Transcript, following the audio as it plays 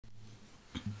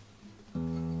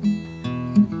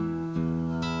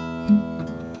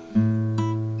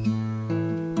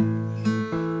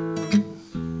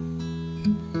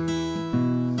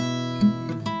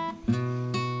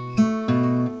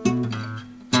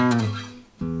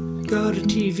got a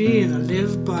TV and I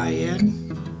live by it.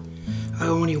 I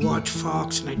only watch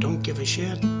Fox and I don't give a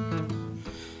shit.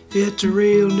 It's the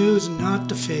real news and not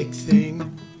the fake thing.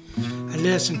 I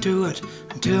listen to it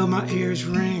until my ears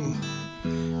ring.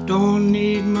 Don't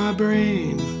need my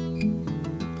brain,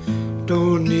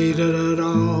 don't need it at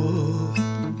all.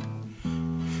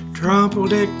 Trump will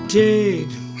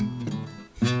dictate,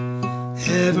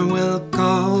 heaven will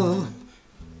call.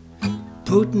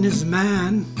 Putin is the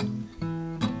man,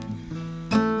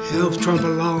 helps Trump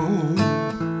along.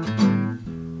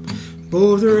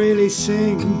 Both really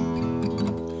sing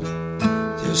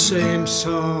the same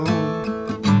song.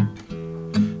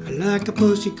 I like a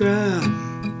pussy grab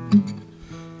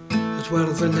as well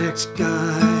as the next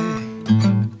guy.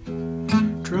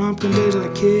 Trump can diddle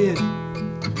a kid,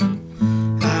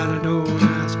 and I don't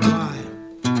ask why.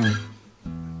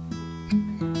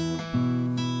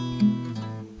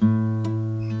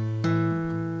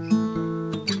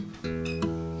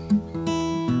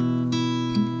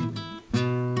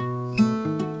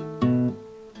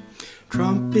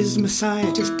 Trump is the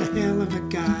Messiah, just a hell of a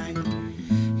guy.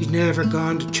 He's never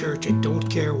gone to church, I don't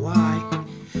care why.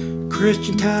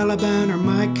 Christian Taliban are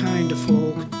my kind of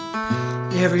folk.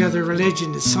 Every other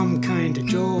religion is some kind of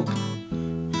joke.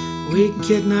 We can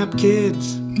kidnap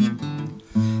kids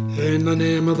in the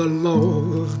name of the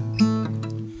Lord.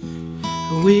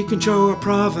 We can show a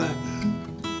prophet,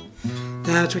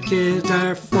 that's what kids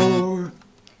are for.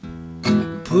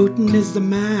 Putin is the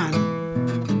man,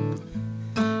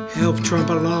 help Trump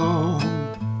along.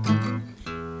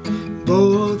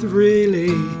 Both really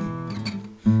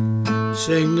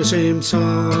sing the same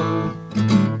song.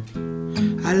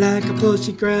 I like a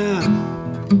pussy grab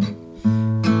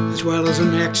as well as the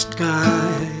next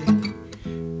guy.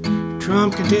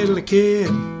 Trump can diddle a kid,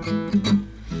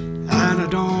 and I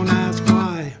don't ask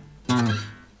why.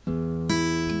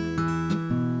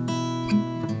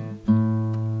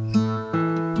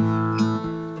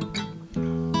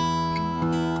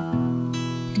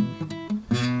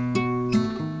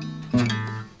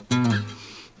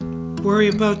 Worry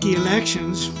about the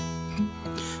elections,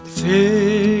 the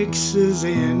fix is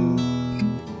in.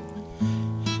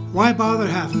 Why bother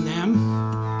having them?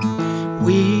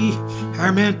 We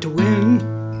are meant to win.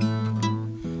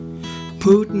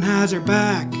 Putin has our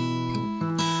back,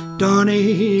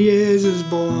 Dontigny is his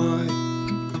boy.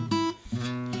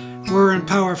 We're in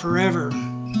power forever,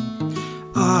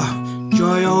 ah,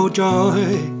 joy oh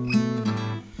joy.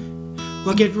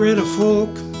 We'll get rid of folk,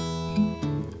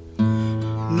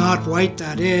 not white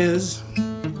that is.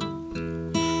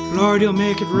 Lord, you'll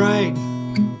make it right.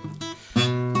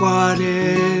 What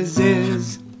is.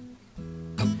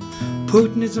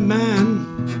 Putin is a man,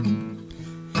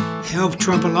 help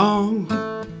Trump along.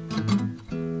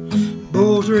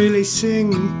 Both really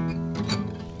sing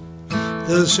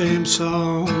the same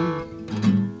song.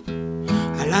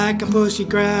 I like a pussy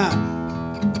grab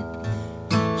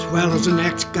as well as the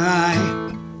next guy.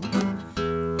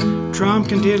 Trump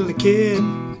can diddle a kid,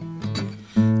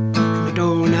 and I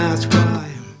don't ask why.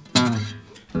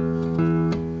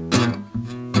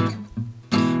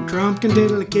 Trump can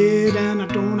diddle a kid, and I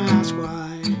don't ask why.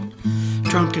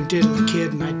 Trump can diddle a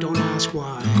kid, and I don't ask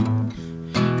why.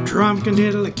 Trump can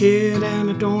diddle a kid, and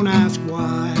I don't ask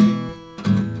why.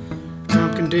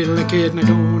 Trump can diddle a kid, and I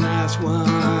don't ask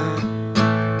why.